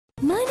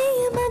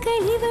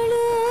ಮಗಳಿವಳು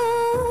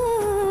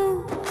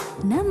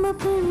ನಮ್ಮ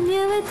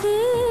ಪುಣ್ಯವತಿ.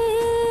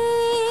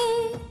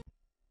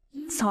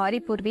 ಸಾರಿ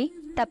ಪೂರ್ವಿ,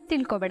 ತಪ್ಪು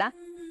ತಿಳ್ಕೊಬೇಡ.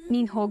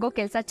 ನೀನು ಹೋಗೋ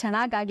ಕೆಲಸ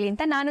ಚೆನ್ನಾಗಾಗ್ಲಿ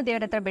ಅಂತ ನಾನು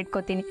ದೇವ್ರ ಹತ್ರ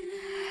ಬೇಡ್ಕೋತೀನಿ.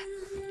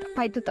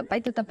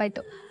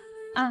 ತಪ್ಪಾಯ್ತು.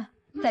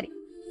 ಸರಿ,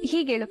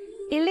 ಹೀಗೇಳು,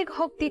 ಎಲ್ಲಿಗೆ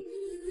ಹೋಗ್ತಿ?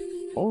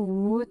 ಓ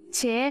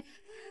ಛೇ,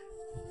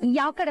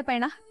 ಯಾವ ಕಡೆ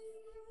ಪಯಣ?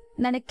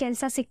 ನನಗೆ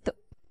ಕೆಲಸ ಸಿಕ್ತು.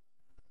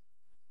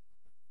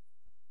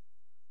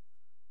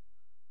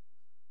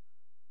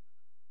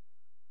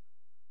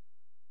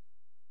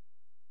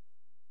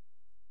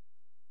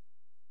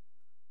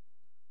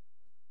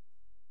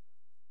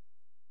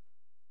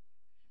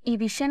 ಈ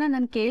ವಿಷಯನ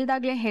ನಾನು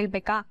ಕೇಳ್ದಾಗ್ಲೇ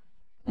ಹೇಳ್ಬೇಕಾ?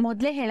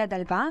 ಮೊದ್ಲೇ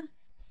ಹೇಳೋದಲ್ವಾ?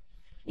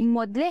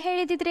 ಮೊದ್ಲೇ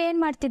ಹೇಳಿದಿದ್ರೆ ಏನ್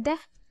ಮಾಡ್ತಿದ್ದೆ?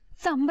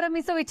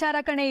 ಸಂಭ್ರಮಿಸೋ ವಿಚಾರ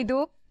ಕಣೆ ಇದು.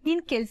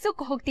 ನೀನ್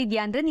ಕೆಲ್ಸಕ್ಕೆ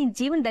ಹೋಗ್ತಿದ್ಯಾ ಅಂದ್ರೆ ನಿನ್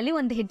ಜೀವನದಲ್ಲಿ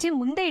ಒಂದು ಹೆಜ್ಜೆ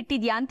ಮುಂದೆ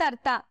ಇಟ್ಟಿದ್ಯಾ ಅಂತ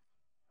ಅರ್ಥ.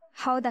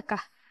 ಹೌದಕ್ಕ,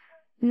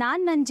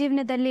 ನಾನ್ ನನ್ನ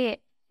ಜೀವನದಲ್ಲಿ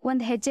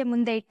ಒಂದು ಹೆಜ್ಜೆ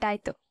ಮುಂದೆ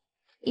ಇಟ್ಟಾಯ್ತು.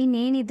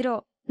 ಇನ್ನೇನಿದ್ರು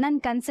ನನ್ನ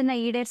ಕನ್ಸನ್ನ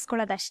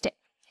ಈಡೇರಿಸ್ಕೊಳ್ಳೋದಷ್ಟೇ.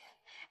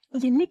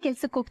 ಎಲ್ಲಿ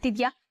ಕೆಲ್ಸಕ್ಕೆ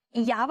ಹೋಗ್ತಿದ್ಯಾ?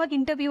 ಯಾವಾಗ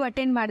ಇಂಟರ್ವ್ಯೂ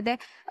ಅಟೆಂಡ್ ಮಾಡಿದೆ?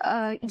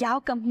 ಯಾವ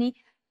ಕಂಪ್ನಿ?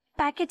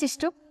 ಪ್ಯಾಕೇಜ್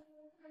ಎಷ್ಟು?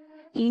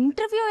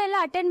 ಇಂಟರ್ವ್ಯೂ ಎಲ್ಲ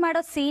ಅಟೆಂಡ್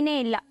ಮಾಡೋ ಸೀನೇ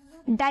ಇಲ್ಲ,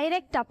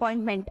 ಡೈರೆಕ್ಟ್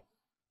ಅಪಾಯಿಂಟ್ಮೆಂಟ್.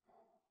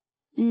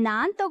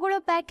 ನಾನ್ ತಗೊಳ್ಳೋ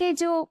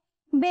ಪ್ಯಾಕೇಜು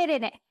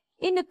ಬೇರೆನೆ.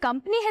 ಇನ್ನು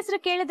ಕಂಪ್ನಿ ಹೆಸರು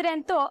ಕೇಳಿದ್ರೆ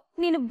ಅಂತೂ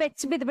ನೀನು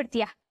ಬೆಚ್ಚ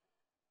ಬಿದ್ಬಿಡ್ತೀಯ.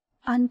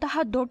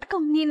 ಅಂತಹ ದೊಡ್ಡ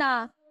ಕಂಪ್ನಿನಾ?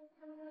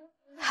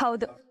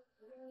 ಹೌದು,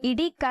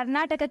 ಇಡೀ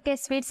ಕರ್ನಾಟಕಕ್ಕೆ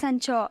ಸ್ವೀಟ್ಸ್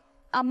ಹಂಚೋ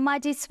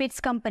ಅಮ್ಮಾಜಿ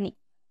ಸ್ವೀಟ್ಸ್ ಕಂಪನಿ.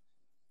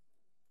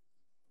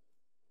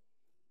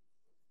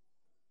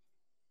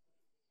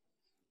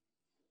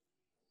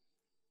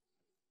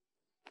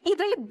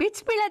 ಇದ್ರಲ್ಲಿ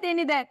ಬಿಚ್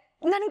ಬೀಳೋದೇನಿದೆ?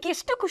 ನನ್ಗೆ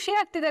ಎಷ್ಟು ಖುಷಿ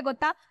ಆಗ್ತಿದೆ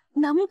ಗೊತ್ತಾ?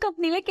 ನಮ್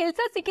ಕಂಪ್ನಿಲೇ ಕೆಲ್ಸ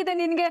ಸಿಕ್ಕಿದೆ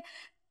ನಿನ್ಗೆ.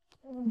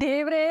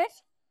 ದೇವ್ರೇ,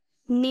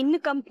 ನಿನ್ನ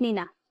ಕಂಪ್ನಿನ?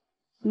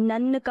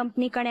 ನನ್ನ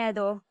ಕಂಪ್ನಿ ಕಣೆ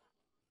ಅದು.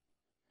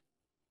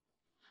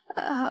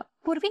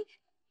 ಪೂರ್ವಿ,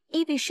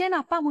 ಈ ವಿಷಯನ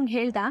ಅಪ್ಪ ಅಮ್ಮಂಗೆ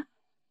ಹೇಳ್ದ?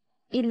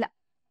 ಇಲ್ಲ.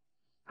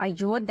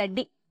 ಅಯ್ಯೋ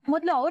ದಡ್ಡಿ,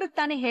 ಮೊದ್ಲು ಅವ್ರಿಗೆ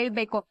ತಾನೇ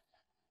ಹೇಳ್ಬೇಕು.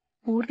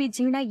 ಪೂರ್ವಿ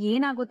ಜೀವನ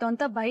ಏನಾಗುತ್ತೋ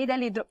ಅಂತ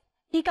ಭಯದಲ್ಲಿದ್ರು.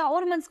 ಈಗ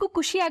ಅವ್ರ ಮನ್ಸ್ಗೂ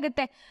ಖುಷಿ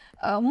ಆಗುತ್ತೆ.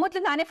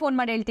 ಮೊದ್ಲು ನಾನೇ ಫೋನ್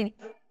ಮಾಡಿ ಹೇಳ್ತೀನಿ.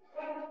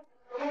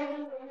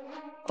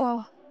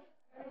 ಓಹ್,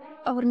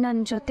 ಅವ್ರು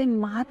ನನ್ನ ಜೊತೆ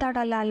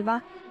ಮಾತಾಡಲ್ಲ ಅಲ್ವಾ?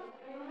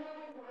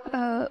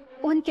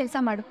 ಒಂದ್ ಕೆಲ್ಸ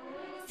ಮಾಡು,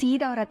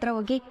 ಸೀದಾ ಅವ್ರ ಹತ್ರ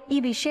ಹೋಗಿ ಈ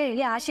ವಿಷಯ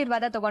ಹೇಳಿ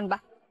ಆಶೀರ್ವಾದ ತಗೊಂಡ್ ಬಾ.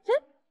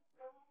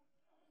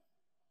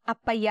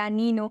 ಅಪ್ಪಯ್ಯ,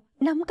 ನೀನು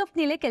ನಮ್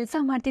ಕಂಪ್ನಿಲೇ ಕೆಲಸ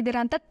ಮಾಡ್ತಿದ್ದೀರಾ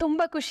ಅಂತ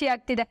ತುಂಬಾ ಖುಷಿ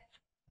ಆಗ್ತಿದೆ.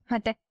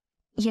 ಮತ್ತೆ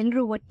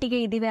ಎಲ್ರೂ ಒಟ್ಟಿಗೆ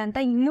ಇದೀವಿ ಅಂತ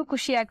ಇನ್ನೂ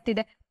ಖುಷಿ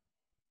ಆಗ್ತಿದೆ.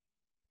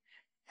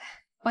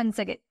 ಒನ್ಸ್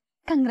ಅಗೇನ್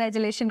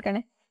ಕಂಗ್ರ್ಯಾಚುಲೇಷನ್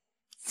ಕಣೆ.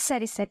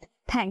 ಸರಿ,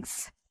 ಥ್ಯಾಂಕ್ಸ್.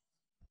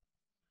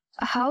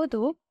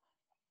 ಹೌದು,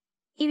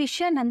 ಈ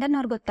ವಿಷಯ ನಂದನ್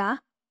ಅವ್ರಿಗೆ ಗೊತ್ತಾ?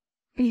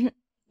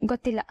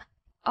 ಗೊತ್ತಿಲ್ಲ.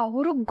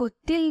 ಅವರು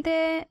ಗೊತ್ತಿಲ್ಲದೆ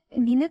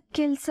ನಿನಗ್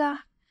ಕೆಲ್ಸ?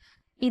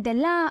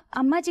 ಇದೆಲ್ಲ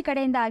ಅಮ್ಮಾಜಿ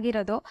ಕಡೆಯಿಂದ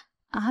ಆಗಿರೋದು.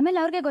 ಆಮೇಲೆ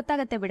ಅವ್ರಿಗೆ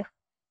ಗೊತ್ತಾಗತ್ತೆ ಬಿಡು.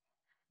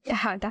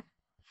 ಹೌದಾ?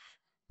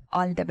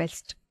 All the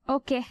best.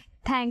 Okay,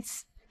 thanks.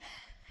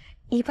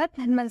 ಇವತ್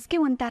ನನ್ನ ಮನ್ಸಿಗೆ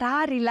ಒಂಥರ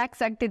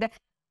ರಿಲ್ಯಾಕ್ಸ್ ಆಗ್ತಿದೆ.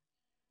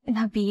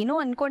 ನಾವೇನೋ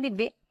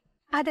ಅನ್ಕೊಂಡಿದ್ವಿ,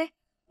 ಆದ್ರೆ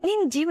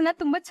ನಿನ್ ಜೀವನ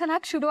ತುಂಬಾ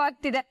ಚೆನ್ನಾಗಿ ಶುರು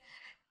ಆಗ್ತಿದೆ.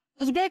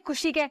 ಇದೇ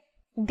ಖುಷಿಗೆ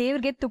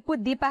ದೇವ್ರಿಗೆ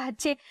ತುಪ್ಪದ ದೀಪ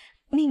ಹಚ್ಚಿ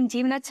ನಿನ್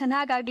ಜೀವನ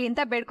ಚೆನ್ನಾಗಾಗ್ಲಿ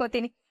ಅಂತ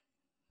ಬೇಡ್ಕೋತೀನಿ.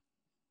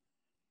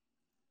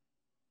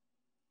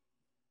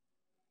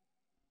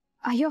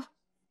 ಅಯ್ಯೋ,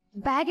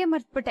 ಬ್ಯಾಗೇ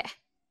ಮರ್ತ್ಬಿಟ್ಟೆ.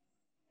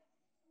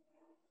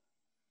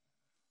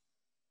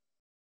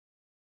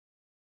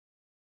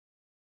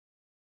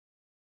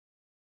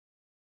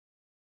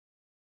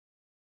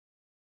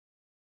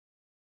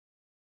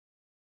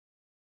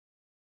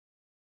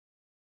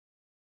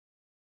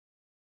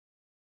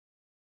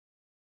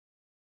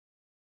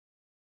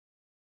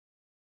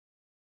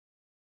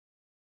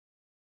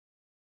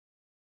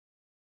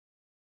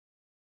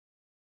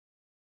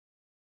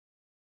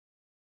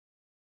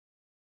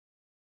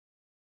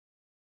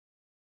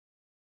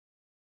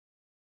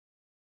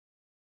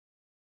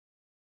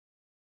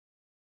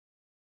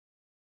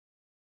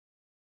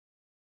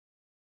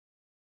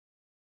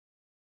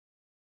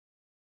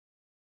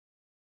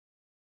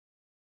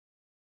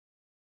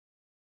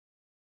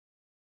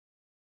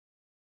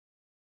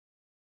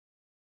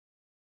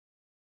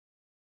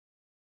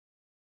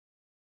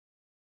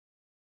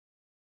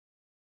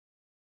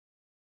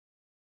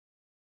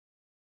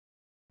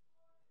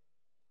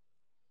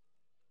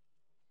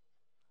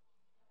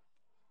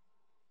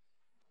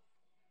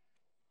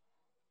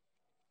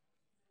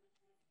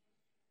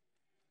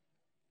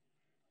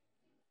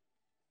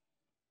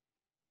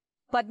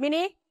 ಪದ್ಮಿನಿ,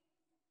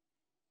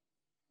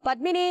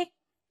 ಪದ್ಮಿನಿ,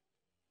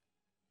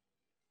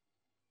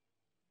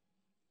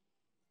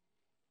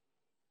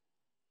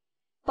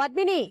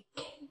 ಪದ್ಮಿನಿ,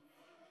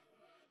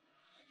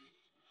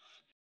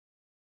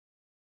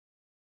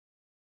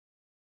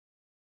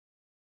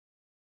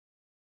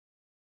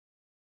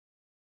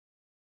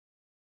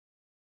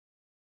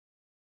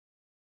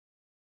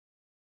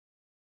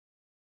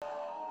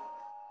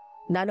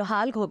 ನಾನು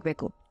ಹಾಲ್ಗೆ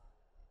ಹೋಗ್ಬೇಕು,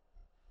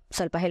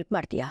 ಸ್ವಲ್ಪ ಹೆಲ್ಪ್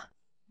ಮಾಡ್ತೀಯಾ?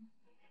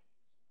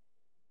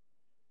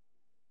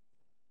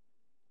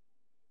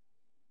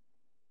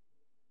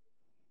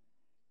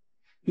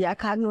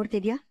 ಯಾಕೆ ಹಾಗೆ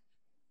ನೋಡ್ತಿದ್ಯಾ?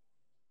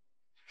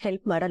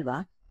 ಹೆಲ್ಪ್ ಮಾಡಲ್ವಾ?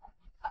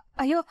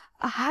 ಅಯ್ಯೋ,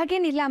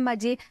 ಹಾಗೇನಿಲ್ಲ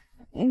ಅಮ್ಮಾಜಿ.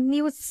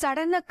 ನೀವು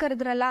ಸಡನ್ ಆಗಿ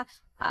ಕರೆದ್ರಲ್ಲ,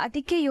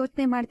 ಅದಕ್ಕೆ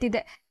ಯೋಚನೆ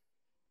ಮಾಡ್ತಿದ್ದೆ.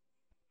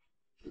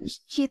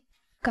 ಇದ್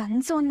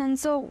ಕನ್ಸೋ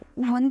ನನ್ಸೋ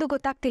ಒಂದು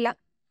ಗೊತ್ತಾಗ್ತಿಲ್ಲ.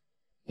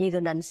 ಇದು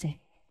ನನ್ಸೆ.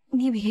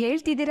 ನೀವ್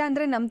ಹೇಳ್ತಿದ್ದೀರಾ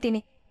ಅಂದ್ರೆ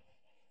ನಂಬ್ತೀನಿ.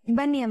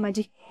 ಬನ್ನಿ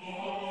ಅಮ್ಮಾಜಿ.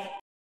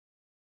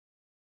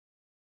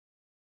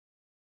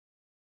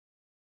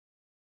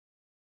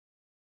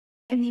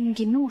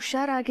 ನಿಮ್ಗಿನ್ನೂ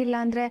ಹುಷಾರಾಗಿಲ್ಲ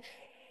ಅಂದ್ರೆ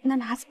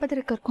ನಾನು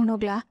ಆಸ್ಪತ್ರೆಗೆ ಕರ್ಕೊಂಡು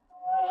ಹೋಗ್ಲಾ?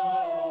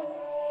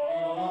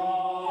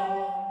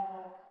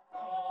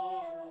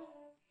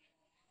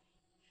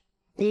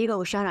 ಈಗ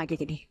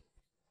ಹುಷಾರಾಗಿದ್ದೀನಿ.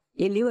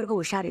 ಎಲ್ಲಿವರೆಗೂ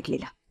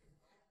ಹುಷಾರಿರ್ಲಿಲ್ಲ.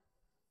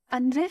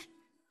 ಅಂದ್ರೆ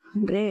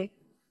ಅಂದ್ರೆ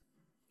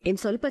ಇನ್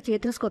ಸ್ವಲ್ಪ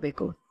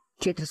ಚೇತರಿಸ್ಕೋಬೇಕು.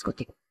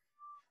 ಚೇತರಿಸ್ಕೋತೀನಿ.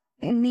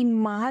 ನಿಮ್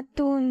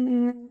ಮಾತು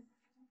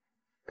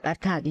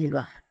ಅರ್ಥ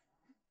ಆಗ್ಲಿಲ್ವಾ?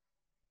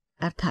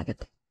 ಅರ್ಥ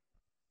ಆಗತ್ತೆ.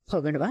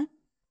 ಹೋಗೋಣವಾ?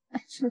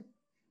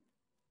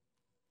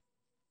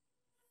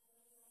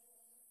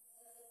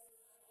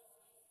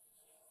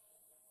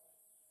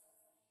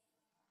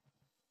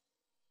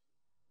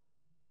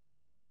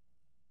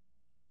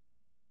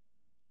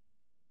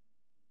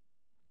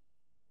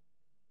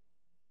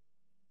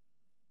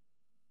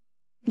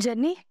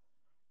 ಜನ್ನಿ,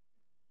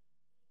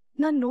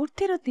 ನಾನ್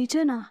ನೋಡ್ತಿರೋದು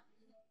ನಿಜನಾ?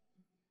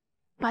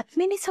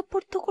 ಪದ್ಮಿನಿ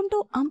ಸಪೋರ್ಟ್ ತಗೊಂಡು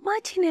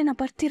ಅಮ್ಮಾಜಿನೇನ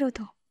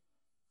ಬರ್ತಿರೋದು?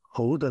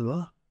 ಹೌದಲ್ವಾ?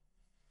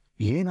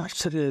 ಏನ್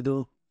ಆಶ್ಚರ್ಯ ಇದು.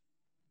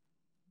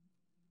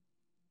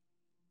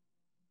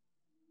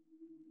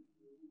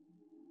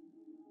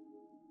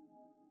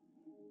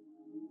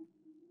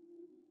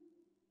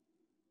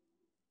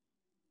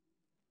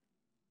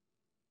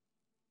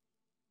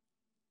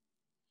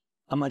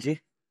 ಅಮ್ಮಾಜಿ,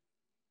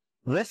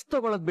 ರೆಸ್ಟ್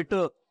ತಗೊಳದ್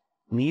ಬಿಟ್ಟು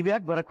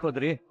ನೀವ್ಯಾಕೆ ಬರಕ್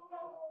ಹೋದ್ರಿ?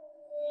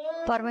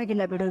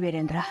 ಪರವಾಗಿಲ್ಲ ಬಿಡು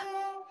ವೀರೇಂದ್ರ.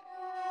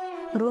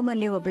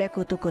 ರೂಮಲ್ಲಿ ಒಬ್ಳೆ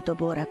ಕೂತು ಕೂತು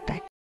ಬೋರ್ ಆಗ್ತಾ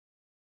ಇತ್ತು.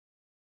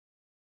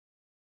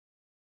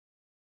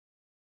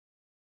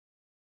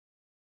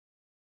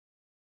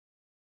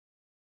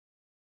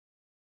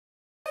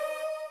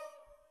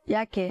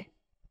 ಯಾಕೆ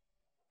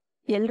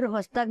ಎಲ್ರು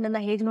ಹೊಸದಾಗಿ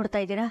ನನ್ನ ಹೇಗ್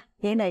ನೋಡ್ತಾ ಇದ್ದೀರಾ?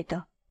 ಏನಾಯ್ತು?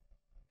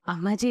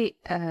 ಅಮ್ಮಾಜಿ,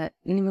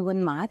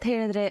 ನಿಮಗೊಂದು ಮಾತು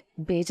ಹೇಳಿದ್ರೆ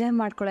ಬೇಜಾರು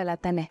ಮಾಡ್ಕೊಳಲ್ಲ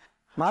ತಾನೆ?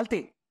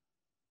 ಮಾಲ್ತಿ,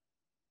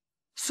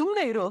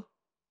 ಸುಮ್ಮನೆ ಇರು.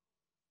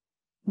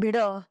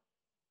 ಬಿಡೋ,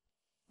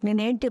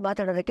 ನಿನ್ನ ಹೆಂಡತಿ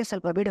ಮಾತಾಡೋದಕ್ಕೆ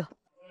ಸ್ವಲ್ಪ ಬಿಡು.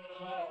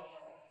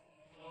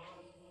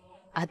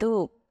 ಅದು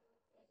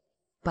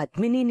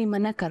ಪದ್ಮಿನಿ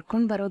ನಿಮ್ಮನ್ನ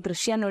ಕರ್ಕೊಂಡು ಬರೋ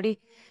ದೃಶ್ಯ ನೋಡಿ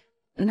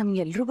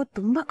ನಮ್ಗೆಲ್ರಿಗೂ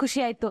ತುಂಬಾ ಖುಷಿ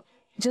ಆಯ್ತು.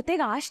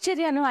 ಜೊತೆಗೆ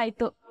ಆಶ್ಚರ್ಯನೂ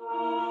ಆಯ್ತು.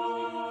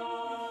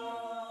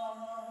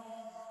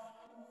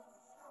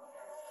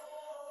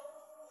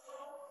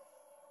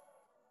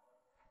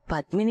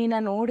 ಪದ್ಮಿನಿನ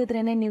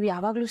ನೋಡಿದ್ರೇನೆ ನೀವು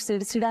ಯಾವಾಗ್ಲೂ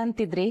ಸಿಡ್ಸಿಡ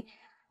ಅಂತಿದ್ರಿ.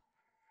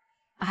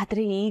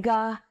 ಆದ್ರೆ ಈಗ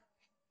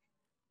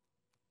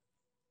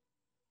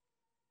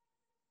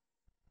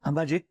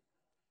ಅಮ್ಮಾಜಿ,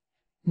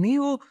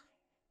 ನೀವು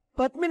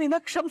ಪದ್ಮಿನಿನ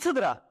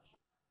ಕ್ಷಮಿಸಿದ್ರ?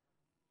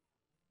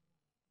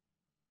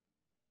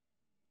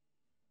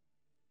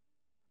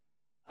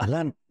 ಅಲ್ಲ,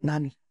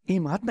 ನಾನು ಈ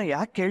ಮಾತನ್ನ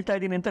ಯಾಕೆ ಕೇಳ್ತಾ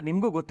ಇದ್ದೀನಿ ಅಂತ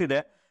ನಿಮ್ಗೂ ಗೊತ್ತಿದೆ.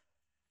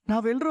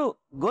 ನಾವೆಲ್ಲರೂ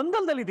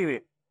ಗೊಂದಲದಲ್ಲಿದ್ದೀವಿ.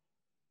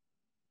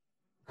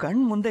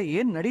 ಕಣ್ ಮುಂದೆ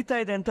ಏನ್ ನಡೀತಾ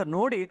ಇದೆ ಅಂತ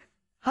ನೋಡಿ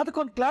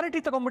ಅದಕ್ಕೊಂದು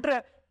ಕ್ಲಾರಿಟಿ ತಗೊಂಡ್ಬಿಟ್ರೆ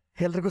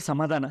ಎಲ್ರಿಗೂ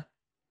ಸಮಾಧಾನ.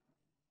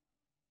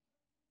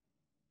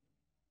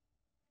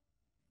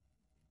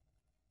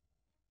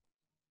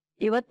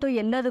 ಇವತ್ತು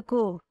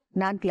ಎಲ್ಲದಕ್ಕೂ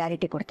ನಾನ್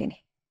ಕ್ಲಾರಿಟಿ ಕೊಡ್ತೀನಿ.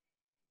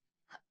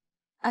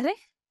 ಅರೆ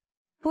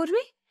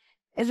ಪೂರ್ವಿ,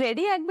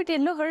 ರೆಡಿ ಆಗ್ಬಿಟ್ಟು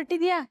ಎಲ್ಲೋ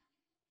ಹೊರಟಿದ್ಯಾ?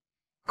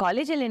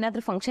 ಕಾಲೇಜಲ್ಲಿ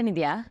ಏನಾದ್ರೂ ಫಂಕ್ಷನ್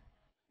ಇದೆಯಾ?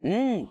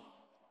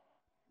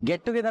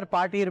 ಗೆಟ್ ಟುಗೆದರ್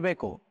ಪಾರ್ಟಿ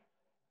ಇರಬೇಕು.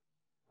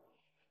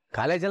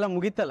 ಕಾಲೇಜೆಲ್ಲ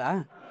ಮುಗೀತಲ್ಲ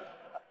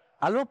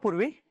ಅಲ್ವಾ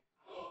ಪೂರ್ವಿ?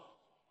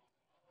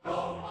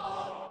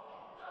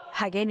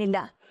 ಹಾಗೇನಿಲ್ಲ.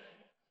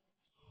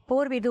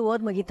 ಪೂರ್ವಿದು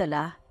ಓದ್ ಮುಗೀತಲ್ಲ,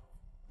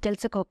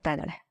 ಕೆಲ್ಸಕ್ಕೆ ಹೋಗ್ತಾ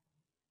ಇದ್ದಾಳೆ.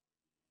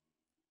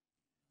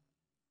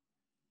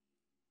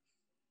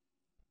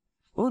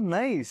 ಓ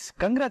ನೈಸ್,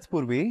 ಕಂಗ್ರಾಟ್ಸ್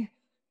ಪೂರ್ವಿ.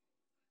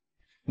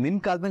 ನಿನ್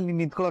ಕಾಲ್ಮೇಲೆ ನೀನ್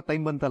ನಿಂತ್ಕೊಳ್ಳೋ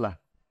ಟೈಮ್ ಬಂತಲ್ಲ,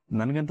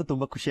 ನನ್ಗಂತೂ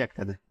ತುಂಬಾ ಖುಷಿ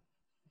ಆಗ್ತದೆ.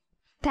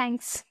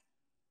 ಥ್ಯಾಂಕ್ಸ್.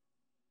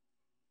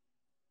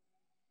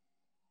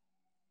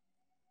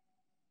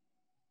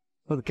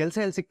 ಹೌದು, ಕೆಲಸ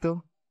ಎಲ್ಲಿ ಸಿಕ್ತು?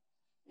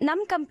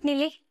 ನಮ್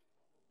ಕಂಪ್ನಿಲಿ.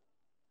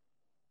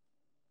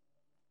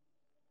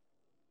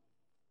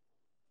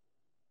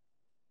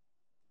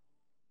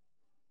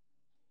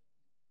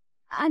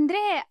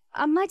 ಅಂದ್ರೆ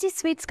ಅಮ್ಮಾಜಿ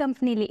ಸ್ವೀಟ್ಸ್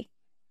ಕಂಪ್ನಿಲಿ.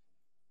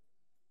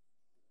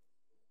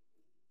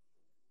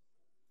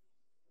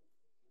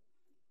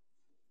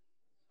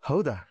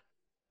 ಹೌದಾ?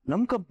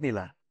 ನಮ್ ಕಂಪ್ನಿಲ?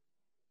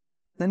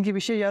 ನನ್ಗೆ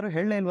ವಿಷಯ ಯಾರು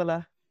ಹೇಳಲೇ ಇಲ್ವಲ್ಲ.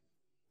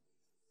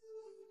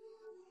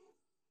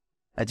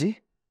 ಅಜ್ಜಿ,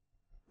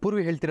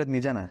 ಪೂರ್ವಿ ಹೇಳ್ತಿರೋದು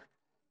ನಿಜಾನಾ?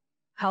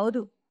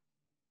 ಹೌದು.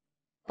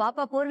 ಪಾಪ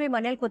ಪೂರ್ವಿ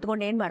ಮನೇಲಿ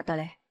ಕೂತ್ಕೊಂಡು ಏನ್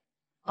ಮಾಡ್ತಾಳೆ?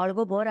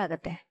 ಅವಳಿಗೂ ಬೋರ್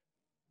ಆಗತ್ತೆ.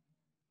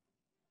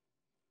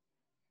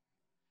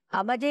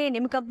 ಅಮ್ಮಾಜಿ,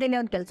 ನಿಮ್ ಕಂಪ್ನಿನೇ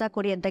ಒಂದು ಕೆಲಸ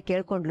ಕೊಡಿ ಅಂತ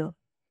ಕೇಳ್ಕೊಂಡ್ಲು.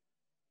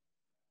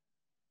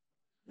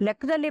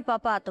 ಲೆಕ್ಕದಲ್ಲಿ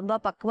ಪಾಪ ತುಂಬಾ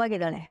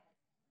ಪಕ್ವಾಗಿದ್ದಾಳೆ.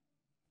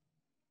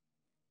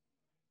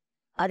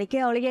 ಅದಕ್ಕೆ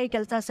ಅವಳಿಗೆ ಈ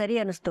ಕೆಲಸ ಸರಿ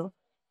ಅನಿಸ್ತು.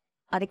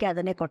 ಅದಕ್ಕೆ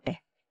ಅದನ್ನೇ ಕೊಟ್ಟೆ.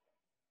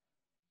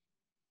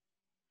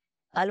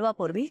 ಅಲ್ವಾ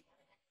ಪೂರ್ವಿ?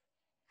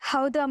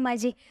 ಹೌದು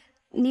ಅಮ್ಮಾಜಿ,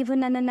 ನೀವು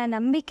ನನ್ನನ್ನ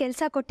ನಂಬಿ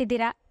ಕೆಲಸ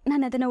ಕೊಟ್ಟಿದ್ದೀರಾ.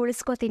 ನಾನು ಅದನ್ನ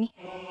ಉಳಿಸ್ಕೋತೀನಿ.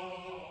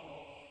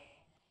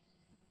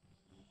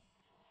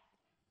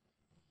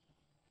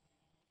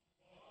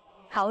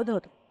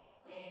 ಹೌದೌದು.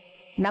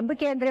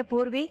 ನಂಬಿಕೆ ಅಂದ್ರೆ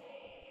ಪೂರ್ವಿ,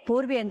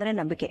 ಪೂರ್ವಿ ಅಂದ್ರೆ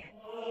ನಂಬಿಕೆ.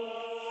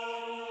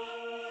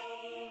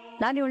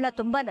 ನಾನು ಇವಳನ್ನ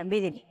ತುಂಬಾ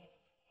ನಂಬಿದ್ದೀನಿ.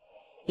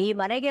 ಈ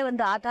ಮನೆಗೆ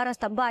ಒಂದು ಆಧಾರ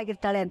ಸ್ತಂಭ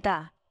ಆಗಿರ್ತಾಳೆ ಅಂತ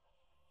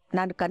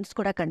ನಾನು ಕನಸು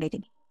ಕೂಡ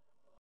ಕಂಡಿದ್ದೀನಿ.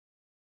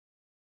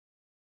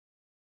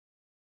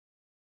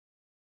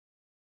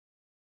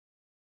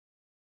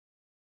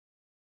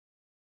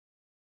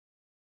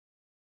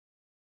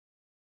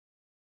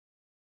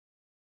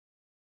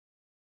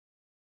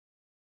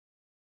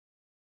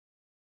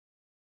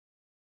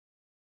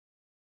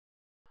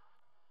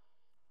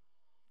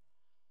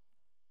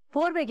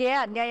 ಪೂರ್ವಿಗೆ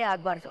ಅನ್ಯಾಯ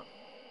ಆಗ್ಬಾರ್ದು.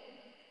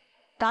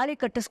 ತಾಳಿ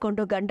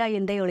ಕಟ್ಟಿಸ್ಕೊಂಡು ಗಂಡ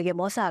ಹಿಂದೆ ಇವಳಿಗೆ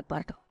ಮೋಸ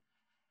ಆಗ್ಬಾರ್ದು.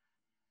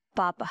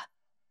 ಪಾಪ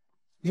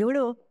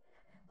ಇವಳು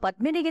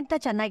ಪದ್ಮಿನಿಗಿಂತ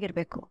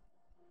ಚೆನ್ನಾಗಿರ್ಬೇಕು,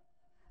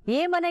 ಈ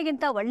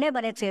ಮನೆಗಿಂತ ಒಳ್ಳೆ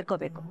ಮನೆಗೆ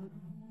ಸೇರ್ಕೋಬೇಕು,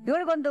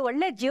 ಇವಳಿಗೊಂದು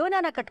ಒಳ್ಳೆ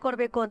ಜೀವನನ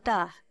ಕಟ್ಕೊಡ್ಬೇಕು ಅಂತ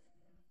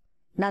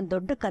ನಾನು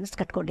ದೊಡ್ಡ ಕನಸು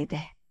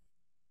ಕಟ್ಕೊಂಡಿದ್ದೆ.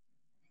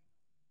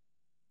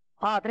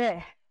 ಆದ್ರೆ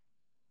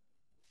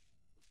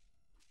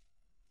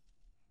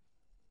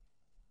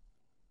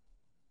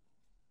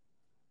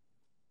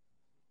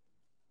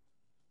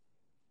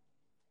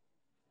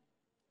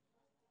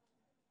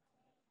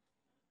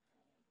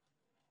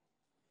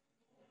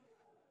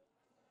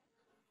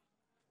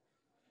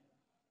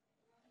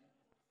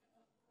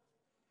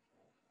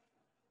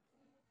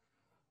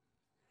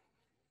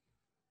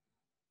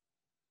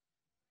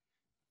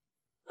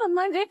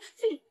ಅಮ್ಮಾಜಿ,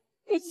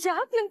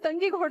 ಯಾಕೆ ನನ್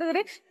ತಂಗಿಗೆ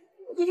ಹೊಡೆದ್ರಿ?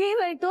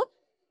 ಏನಾಯ್ತು?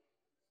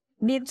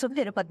 ನೀನ್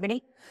ಸುಮ್ನಿರು ಪದ್ಮಿನಿ.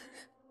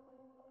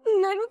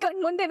 ನನ್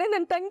ಕಣ್ಮುಂದೆನೆ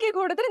ನನ್ ತಂಗಿಗೆ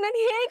ಹೊಡೆದ್ರೆ ನಾನು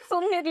ಹೇಗ್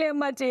ಸುಮ್ನಿರ್ಲಿ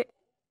ಅಮ್ಮಾಜಿ?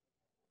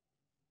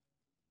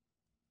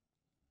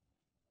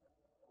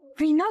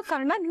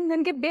 ವಿನಾಕಾರಣ ನೀವು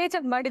ನನ್ಗೆ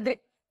ಬೇಜಾರ್ ಮಾಡಿದ್ರಿ,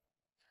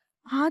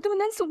 ಆದ್ರೂ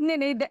ನಾನು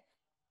ಸುಮ್ನೆನೆ ಇದ್ದೆ.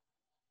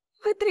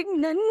 ಆದ್ರೆ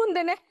ನನ್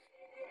ಮುಂದೆನೆ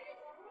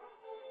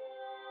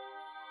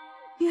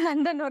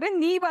ಅಂದನವ್ರೆ,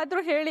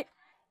 ನೀವಾದ್ರೂ ಹೇಳಿ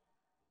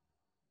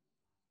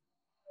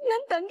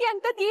ನನ್ ತಂಗಿ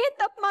ಅಂತದ್ ಏನ್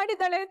ತಪ್ಪು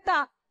ಮಾಡಿದಾಳೆ ಅಂತ.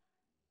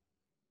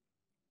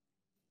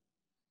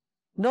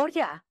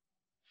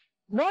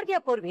 ನೋಡ್ದ್ಯಾ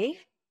ಪೂರ್ವಿ,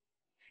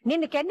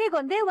 ನಿನ್ನ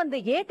ಕೆನ್ನಿಗೊಂದೇ ಒಂದು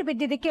ಏಟು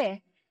ಬಿದ್ದಿದ್ದಕ್ಕೆ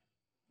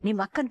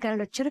ನಿಮ್ಮ ಅಕ್ಕನ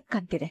ಕರಳು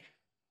ಚುರುಕ್ಕಂತಿದೆ.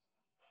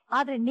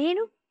 ಆದ್ರೆ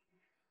ನೀನು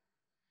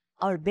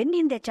ಅವಳ ಬೆನ್ನ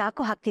ಹಿಂದೆ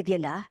ಚಾಕು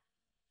ಹಾಕ್ತಿದ್ಯಲ್ಲ,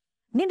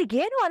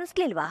 ನಿನಗೇನು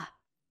ಅನಿಸ್ಲಿಲ್ವಾ?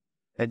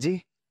 ಅಜ್ಜಿ,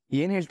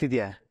 ಏನ್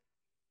ಹೇಳ್ತಿದ್ಯಾ?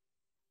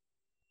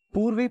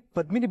 ಪೂರ್ವಿ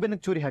ಪದ್ಮಿನಿ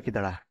ಬೆನ್ನಕ್ ಚೂರಿ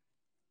ಹಾಕಿದಾಳ?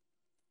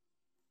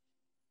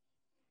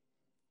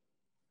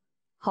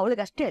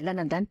 ಅವಳಿಗಷ್ಟೇ ಅಲ್ಲ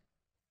ನಂದನ್,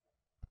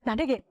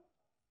 ನನಗೆ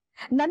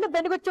ನನ್ನ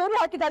ಬೆನ್ನಿಗೂ ಚೂರಿ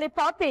ಹಾಕಿದ್ದಾಳೆ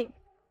ಪಾಪಿ.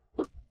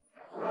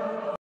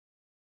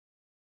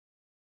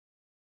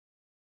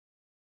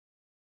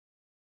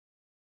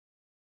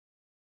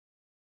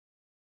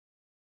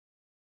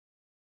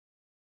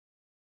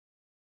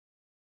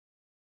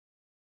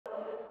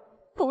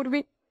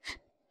 ಪೂರ್ವಿ,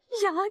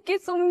 ಯಾಕೆ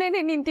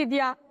ಸುಮ್ನೆನೆ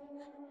ನಿಂತಿದ್ಯಾ?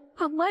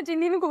 ಅಮ್ಮಾಜಿ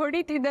ನಿನ್ಗೆ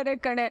ಹೊಡಿತಿದ್ದಾರೆ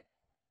ಕಣೆ,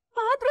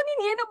 ಆದ್ರೂ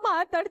ನೀನ್ ಏನೋ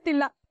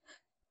ಮಾತಾಡ್ತಿಲ್ಲ.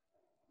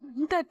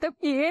 ಅಂತ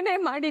ತಪ್ಪು ಏನೇ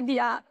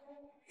ಮಾಡಿದ್ಯಾ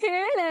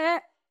ಹೇಳೆ.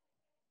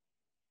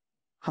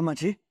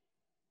 ಅಮ್ಮಾಜಿ,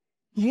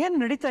 ಏನ್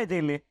ನಡೀತಾ ಇದೆ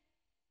ಇಲ್ಲಿ?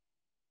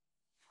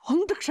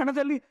 ಒಂದು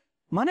ಕ್ಷಣದಲ್ಲಿ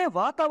ಮನೆ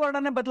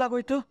ವಾತಾವರಣನೇ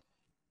ಬದಲಾಗೋಯ್ತು.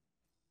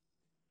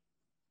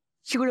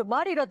 ಇವಳು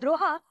ಮಾಡಿರೋ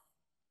ದ್ರೋಹ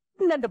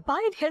ನನ್ನ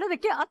ಬಾಯಿಗೆ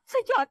ಹೇಳೋದಕ್ಕೆ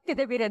ಅಸಹ್ಯ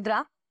ಆಗ್ತಿದೆ ವೀರೇಂದ್ರ.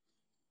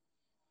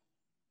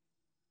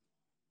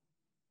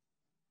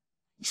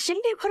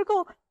 ಇಲ್ಲಿವರೆಗೂ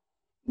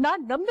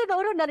ನಾನ್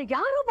ನಂಬಿದವರು ನನಗೆ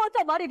ಯಾರೂ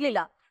ಮೋಸ ಮಾಡಿರ್ಲಿಲ್ಲ.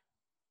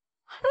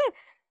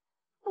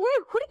 ಈ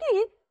ಹುಡುಗಿ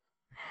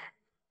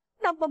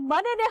ನಮ್ಮ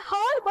ಮನೆನೇ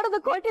ಹಾಳು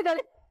ಮಾಡೋದಕ್ಕೆ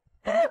ಹೊರಟಿದ್ದಾಳೆ.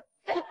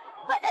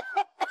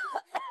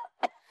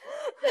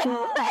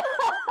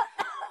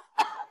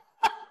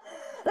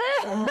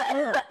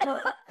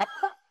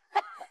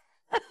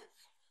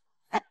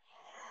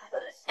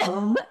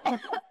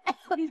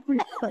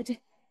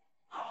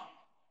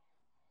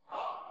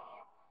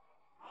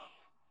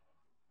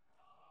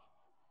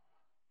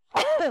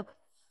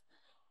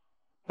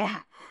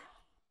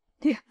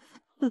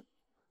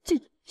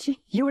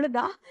 ಇವಳನ್ನ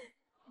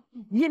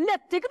ಇಲ್ಲೇ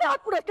ತೆಗೆದು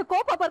ಹಾಕ್ಬಿಡೋಷ್ಟು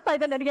ಕೋಪ ಬರ್ತಾ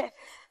ಇದೆ ನನಗೆ.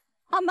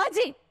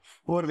 ಅಮ್ಮಾಜಿ,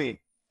 ಪೂರ್ವಿ,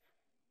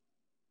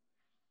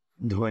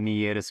 ಧ್ವನಿ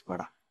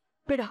ಏರಿಸ್ಬೇಡ.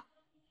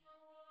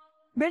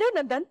 ಬಿಡು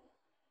ನಂದನ್,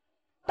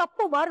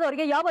 ತಪ್ಪು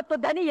ಮಾಡಿದವ್ರಿಗೆ ಯಾವತ್ತೂ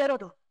ದನಿ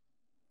ಏರೋದು.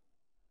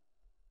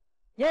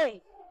 ಏಯ್,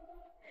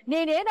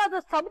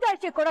 ನೀನೇನಾದ್ರೂ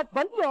ಸಮಜಾಯಿಷಿ ಕೊಡಕ್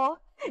ಬಂದ್ಯೋ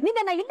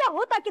ನಿನ್ನ ಇಲ್ಲ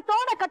ಹೂತಾಕಿ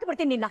ತೋಡ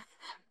ಕಟ್ಬಿಡ್ತೀನಿ ನಿನ್ನ.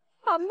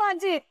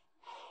 ಅಮ್ಮಾಜಿ,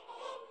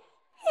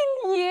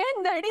 ಇಲ್ಲಿ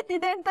ಏನ್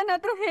ನಡೀತಿದೆ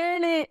ಅಂತನಾದ್ರೂ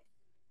ಹೇಳಿ.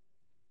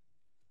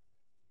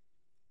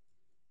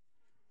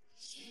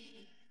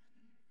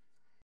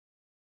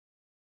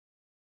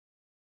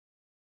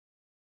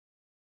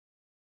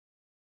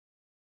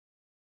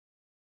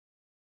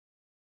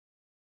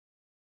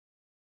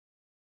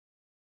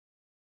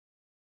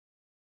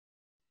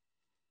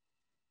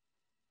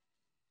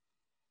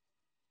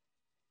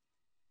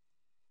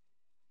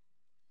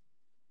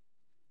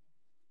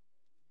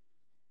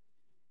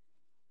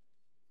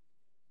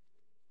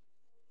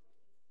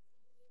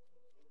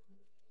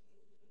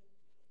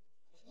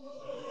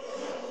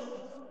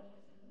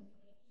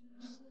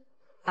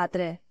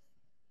 ಆದ್ರೆ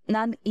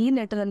ನಾನು ಈ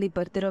ಲೆಟರಲ್ಲಿ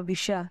ಬರ್ತಿರೋ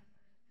ವಿಷಯ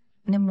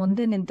ನಿಮ್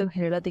ಮುಂದೆ ನಿಂತು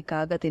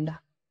ಹೇಳೋದಿಕ್ಕಾಗೋದಿಲ್ಲ.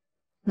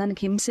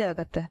 ನನ್ಗೆ ಹಿಂಸೆ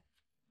ಆಗತ್ತೆ.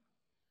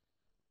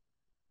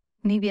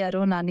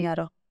 ನೀವ್ಯಾರೋ ನಾನು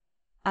ಯಾರೋ,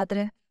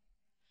 ಆದ್ರೆ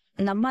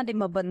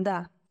ನಿಮ್ಮ ಬಂಧ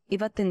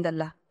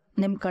ಇವತ್ತಿಂದಲ್ಲ.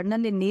 ನಿಮ್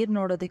ಕಣ್ಣಲ್ಲಿ ನೀರ್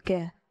ನೋಡೋದಿಕ್ಕೆ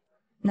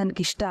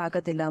ನನ್ಗಿಷ್ಟ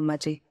ಆಗೋದಿಲ್ಲ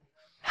ಅಮ್ಮಾಜಿ.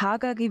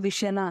 ಹಾಗಾಗಿ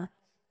ವಿಷಯನ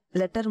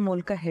ಲೆಟರ್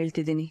ಮೂಲಕ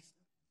ಹೇಳ್ತಿದ್ದೀನಿ.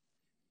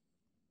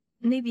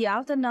 ನೀವ್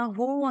ಯಾವ್ದನ್ನ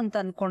ಹೂವು ಅಂತ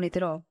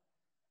ಅನ್ಕೊಂಡಿದಿರೋ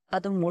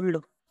ಅದು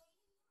ಮುಳ್ಳು,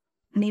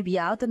 ನೀವ್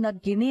ಯಾವ್ದನ್ನ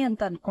ಗಿಣಿ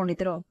ಅಂತ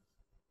ಅನ್ಕೊಂಡಿದಿರೋ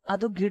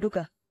ಅದು ಗಿಡುಗ,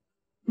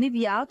 ನೀವ್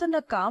ಯಾವ್ದನ್ನ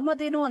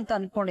ಕಾಮಧೇನು ಅಂತ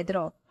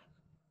ಅನ್ಕೊಂಡಿದಿರೋ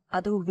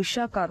ಅದು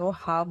ವಿಷಕಾರೋ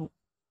ಹಾವು.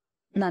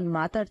 ನಾನ್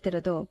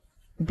ಮಾತಾಡ್ತಿರೋದು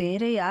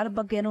ಬೇರೆ ಯಾರ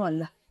ಬಗ್ಗೆನೂ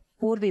ಅಲ್ಲ,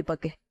 ಪೂರ್ವಿ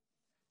ಬಗ್ಗೆ.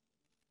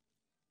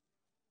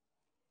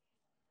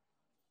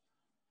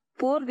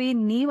 ಪೂರ್ವಿ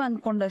ನೀವ್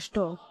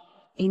ಅನ್ಕೊಂಡಷ್ಟು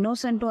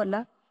ಇನ್ನೋಸೆಂಟು ಅಲ್ಲ,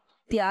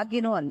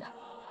 ತ್ಯಾಗಿನೂ ಅಲ್ಲ.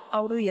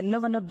 ಅವಳು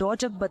ಎಲ್ಲವನ್ನ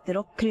ದೋಚಕ್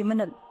ಬರ್ತಿರೋ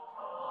ಕ್ರಿಮಿನಲ್.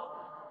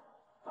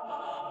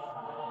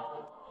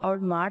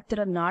 ಅವಳು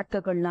ಮಾಡ್ತಿರೋ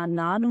ನಾಟಕಗಳನ್ನ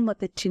ನಾನು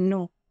ಮತ್ತೆ ಚಿನ್ನು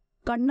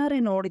ಕಣ್ಣಾರೆ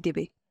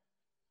ನೋಡಿದೀವಿ.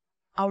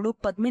 ಅವಳು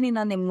ಪದ್ಮಿನಿನ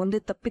ನಿಮ್ ಮುಂದೆ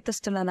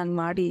ತಪ್ಪಿತಸ್ಥಳ ನಂಗೆ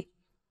ಮಾಡಿ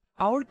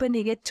ಅವಳ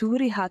ಬೆನ್ನಿಗೆ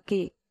ಚೂರಿ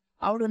ಹಾಕಿ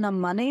ಅವಳು ನಮ್ಮ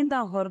ಮನೆಯಿಂದ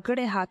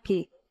ಹೊರಗಡೆ ಹಾಕಿ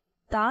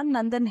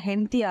ನಂದನ್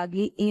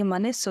ಹೆಂಡತಿಯಾಗಿ ಈ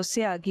ಮನೆ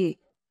ಸೊಸೆಯಾಗಿ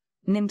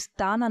ನಿಮ್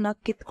ಸ್ಥಾನನ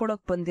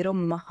ಕಿತ್ಕೊಳಕ್ ಬಂದಿರೋ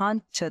ಮಹಾನ್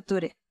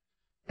ಚತುರೆ.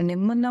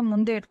 ನಿಮ್ಮನ್ನ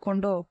ಮುಂದೆ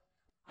ಇಟ್ಕೊಂಡು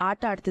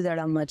ಆಟ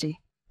ಆಡ್ತಿದ್ದಾಳೆ ಅಮ್ಮಾಜಿ.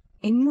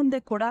 ಇನ್ಮುಂದೆ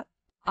ಕೂಡ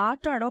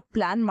ಆಟ ಆಡೋ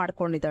ಪ್ಲಾನ್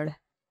ಮಾಡ್ಕೊಂಡಿದ್ದಾಳೆ.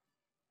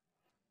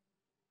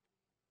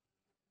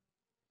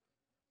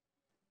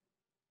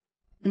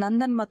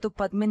 ನಂದನ್ ಮತ್ತು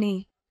ಪದ್ಮಿನಿ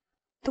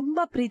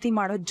ತುಂಬಾ ಪ್ರೀತಿ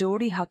ಮಾಡೋ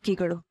ಜೋಡಿ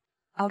ಹಕ್ಕಿಗಳು.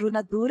 ಅವ್ರನ್ನ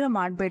ದೂರ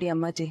ಮಾಡ್ಬೇಡಿ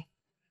ಅಮ್ಮಾಜಿ.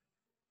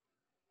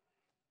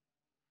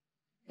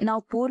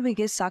 ನಾವು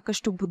ಪೂರ್ವಿಗೆ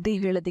ಸಾಕಷ್ಟು ಬುದ್ಧಿ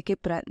ಹೇಳೋದಿಕ್ಕೆ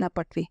ಪ್ರಯತ್ನ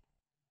ಪಟ್ವಿ,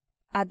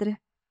 ಆದ್ರೆ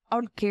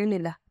ಅವಳು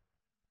ಕೇಳಲಿಲ್ಲ.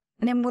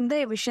 ನಿಮ್ ಮುಂದೆ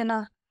ಈ ವಿಷಯನ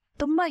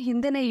ತುಂಬಾ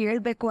ಹಿಂದೆನೆ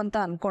ಹೇಳ್ಬೇಕು ಅಂತ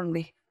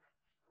ಅನ್ಕೊಂಡ್ವಿ,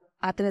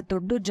 ಆದ್ರೆ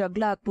ದೊಡ್ಡ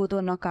ಜಗಳ ಆಗ್ಬೋದು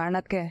ಅನ್ನೋ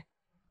ಕಾರಣಕ್ಕೆ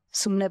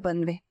ಸುಮ್ಮನೆ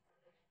ಬಂದ್ವಿ.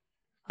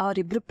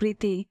 ಅವರಿಬ್ರು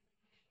ಪ್ರೀತಿ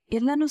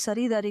ಎಲ್ಲಾನು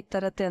ಸರಿ ದಾರಿಗೆ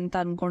ತರತ್ತೆ ಅಂತ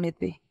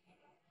ಅನ್ಕೊಂಡಿದ್ವಿ,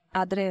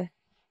 ಆದ್ರೆ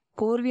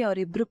ಪೂರ್ವಿ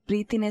ಅವರಿಬ್ರು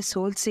ಪ್ರೀತಿನೇ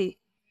ಸೋಲ್ಸಿ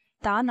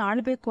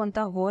ಆಳ್ಬೇಕು ಅಂತ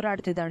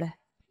ಹೋರಾಡ್ತಿದ್ದಾಳೆ.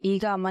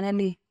 ಈಗ ಆ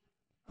ಮನೇಲಿ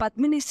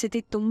ಪದ್ಮಿನಿ ಸ್ಥಿತಿ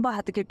ತುಂಬಾ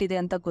ಹದಗೆಟ್ಟಿದೆ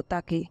ಅಂತ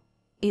ಗೊತ್ತಾಕಿ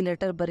ಈ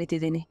ಲೆಟರ್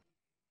ಬರೀತಿದ್ದೀನಿ.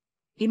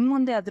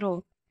 ಇನ್ಮುಂದೆ ಆದ್ರೂ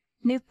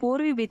ನೀವು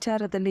ಪೂರ್ವಿ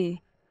ವಿಚಾರದಲ್ಲಿ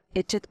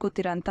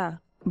ಎಚ್ಚೆತ್ಕೋತೀರಾ ಅಂತ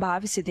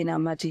ಭಾವಿಸಿದ್ದೀನಿ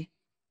ಅಮ್ಮಾಜಿ.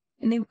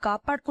 ನೀವು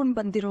ಕಾಪಾಡ್ಕೊಂಡು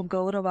ಬಂದಿರೋ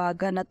ಗೌರವ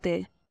ಘನತೆ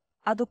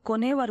ಅದು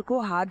ಕೊನೆವರೆಗೂ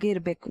ಹಾಗೆ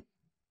ಇರಬೇಕು,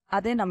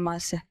 ಅದೇ ನಮ್ಮ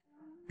ಆಸೆ.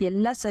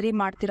 ಎಲ್ಲ ಸರಿ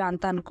ಮಾಡ್ತೀರಾ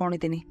ಅಂತ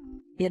ಅನ್ಕೊಂಡಿದ್ದೀನಿ.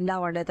 ಎಲ್ಲ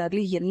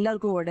ಒಳ್ಳೇದಾಗ್ಲಿ,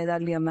 ಎಲ್ಲರಿಗೂ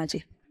ಒಳ್ಳೇದಾಗ್ಲಿ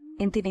ಅಮ್ಮಾಜಿ.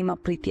 ಇಂತಿ ನಿಮ್ಮ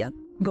ಪ್ರೀತಿಯ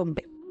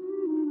ಗೊಂಬೆ.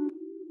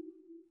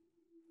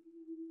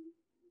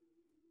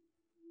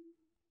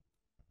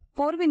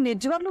 ಪೂರ್ವಿ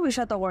ನಿಜವಾಗ್ಲೂ ವಿಷ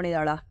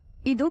ತಗೊಂಡಿದ್ದಾಳ?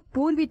 ಇದು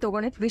ಪೂರ್ವಿ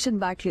ತಗೊಂಡಿದ್ ವಿಷದ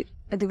ಬಾಟ್ಲಿ.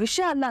 ಇದು ವಿಷ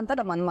ಅಲ್ಲ ಅಂತ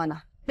ನಮ್ಮ ಅನುಮಾನ.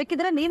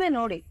 ಬೇಕಿದ್ರೆ ನೀವೇ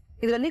ನೋಡಿ,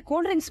 ಇದರಲ್ಲಿ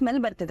ಕೂಲ್ ಡ್ರಿಂಕ್ ಸ್ಮೆಲ್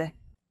ಬರ್ತಿದೆ.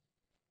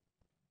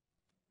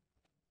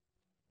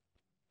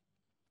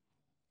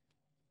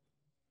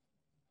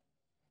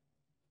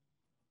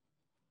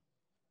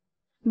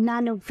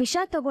 ನಾನು ವಿಷ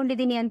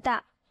ತಗೊಂಡಿದ್ದೀನಿ ಅಂತ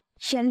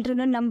ಎಲ್ರೂ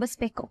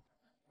ನಂಬಿಸ್ಬೇಕು.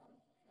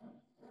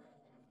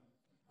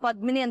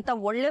 ಪದ್ಮಿನಿ ಅಂತ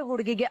ಒಳ್ಳೆ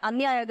ಹುಡುಗಿಗೆ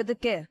ಅನ್ಯಾಯ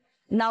ಆಗೋದಕ್ಕೆ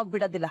ನಾವು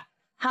ಬಿಡೋದಿಲ್ಲ,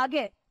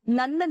 ಹಾಗೆ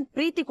ನನ್ನ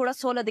ಪ್ರೀತಿ ಕೂಡ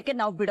ಸೋಲೋದಕ್ಕೆ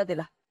ನಾವು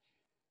ಬಿಡೋದಿಲ್ಲ.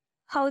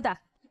 ಹೌದಾ?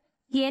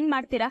 ಏನ್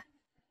ಮಾಡ್ತೀರಾ?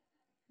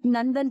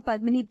 ನಂದನ್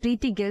ಪದ್ಮಿನಿ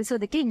ಪ್ರೀತಿ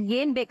ಗೆಲ್ಸೋದಕ್ಕೆ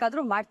ಏನ್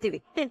ಬೇಕಾದ್ರೂ ಮಾಡ್ತೀವಿ.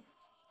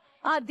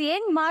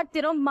 ಅದೇನ್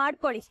ಮಾಡ್ತಿರೋ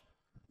ಮಾಡ್ಕೊಳ್ಳಿ.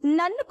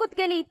 ನನ್ನ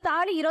ಕುತ್ಕೆಲಿ ಈ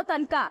ತಾಳಿ ಇರೋ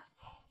ತನಕ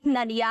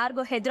ನಾನು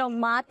ಯಾರಿಗೂ ಹೆದರೋ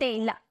ಮಾತೇ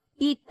ಇಲ್ಲ.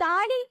 ಈ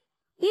ತಾಳಿ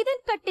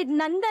ಇದನ್ ಕಟ್ಟಿದ್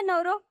ನಂದನ್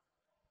ಅವರು,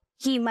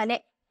 ಈ ಮನೆ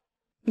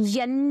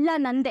ಎಲ್ಲ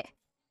ನಂದೆ.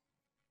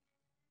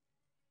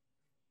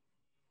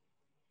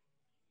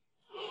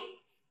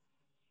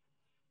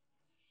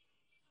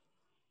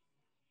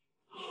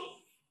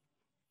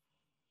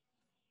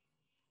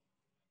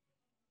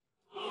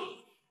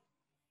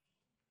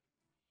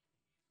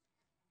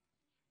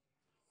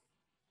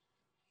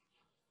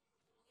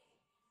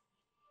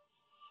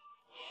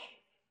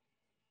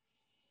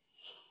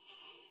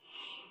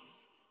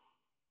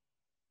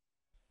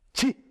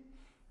 ಛೀ,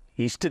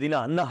 ಇಷ್ಟು ದಿನ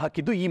ಅನ್ನ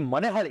ಹಾಕಿದ್ದು ಈ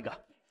ಮನೆ ಹಾಳಿಗ.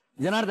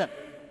 ಜನಾರ್ದನ್,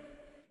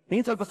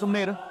 ನೀನ್ ಸ್ವಲ್ಪ ಸುಮ್ಮನೆ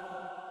ಇರು.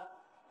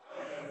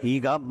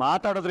 ಈಗ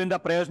ಮಾತಾಡೋದ್ರಿಂದ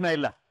ಪ್ರಯೋಜನ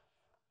ಇಲ್ಲ.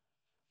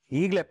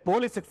 ಈಗಲೇ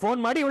ಪೊಲೀಸಿಗೆ ಫೋನ್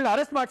ಮಾಡಿ ಇವಳನ್ನ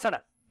ಅರೆಸ್ಟ್ ಮಾಡ್ಸೋಣ.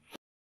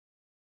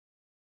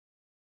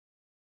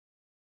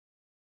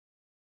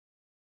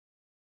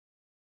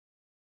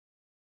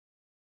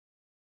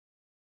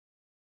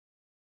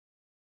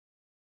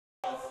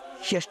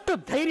 ಎಷ್ಟು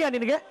ಧೈರ್ಯ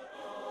ನಿನಗೆ?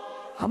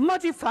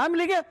 ಅಮ್ಮಾಜಿ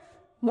ಫ್ಯಾಮಿಲಿಗೆ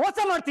ಮೋಸ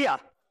ಮಾಡ್ತೀಯಾ?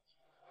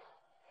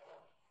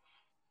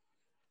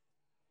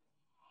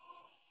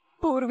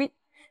 ಪೂರ್ವಿ,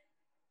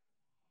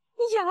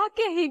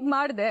 ಯಾಕೆ ಹೀಗ್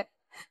ಮಾಡ್ದೆ?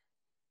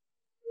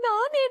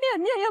 ನಾನೇನೇ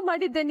ಅನ್ಯಾಯ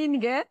ಮಾಡಿದ್ದೆ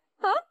ನಿನ್ಗೆ?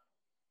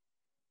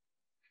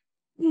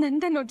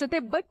 ನಂದನೋರ್ ಜೊತೆ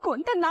ಬದುಕು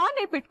ಅಂತ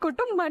ನಾನೇ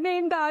ಬಿಟ್ಕೊಟ್ಟು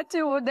ಮನೆಯಿಂದ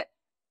ಆಚೆ ಹೋದೆ.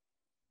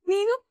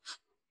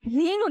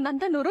 ನೀನು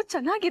ನಂದನೋರು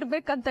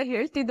ಚೆನ್ನಾಗಿರ್ಬೇಕಂತ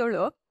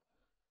ಹೇಳ್ತಿದ್ದೋಳು,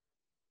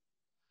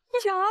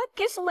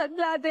 ಯಾಕೆ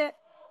ಬದ್ಲಾದೆ?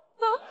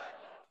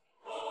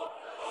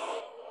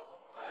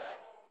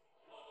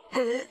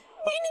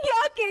 ನಿನ್ಗೆ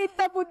ಯಾಕೆ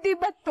ಇಂತ ಬುದ್ಧಿ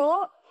ಬಂತು?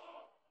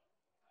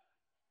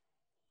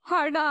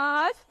 ಹಣ,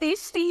 ಆಸ್ತಿ,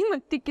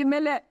 ಶ್ರೀಮಂತಿಕೆ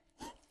ಮೇಲೆ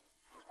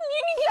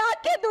ನಿನಗೆ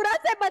ಯಾಕೆ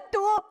ದುರಾಸೆ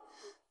ಬಂತು?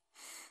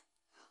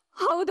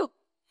 ಹೌದು,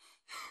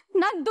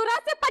 ನಾನ್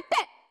ದುರಾಸೆ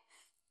ಪಟ್ಟೆ.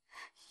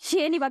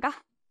 ಏನಿವಾಗ?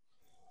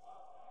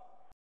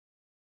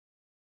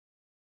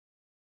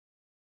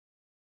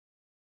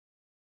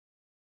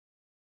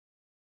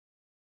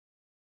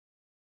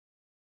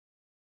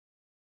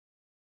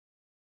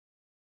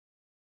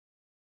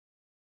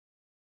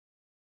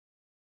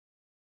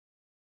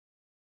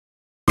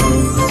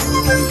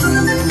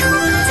 Thank you.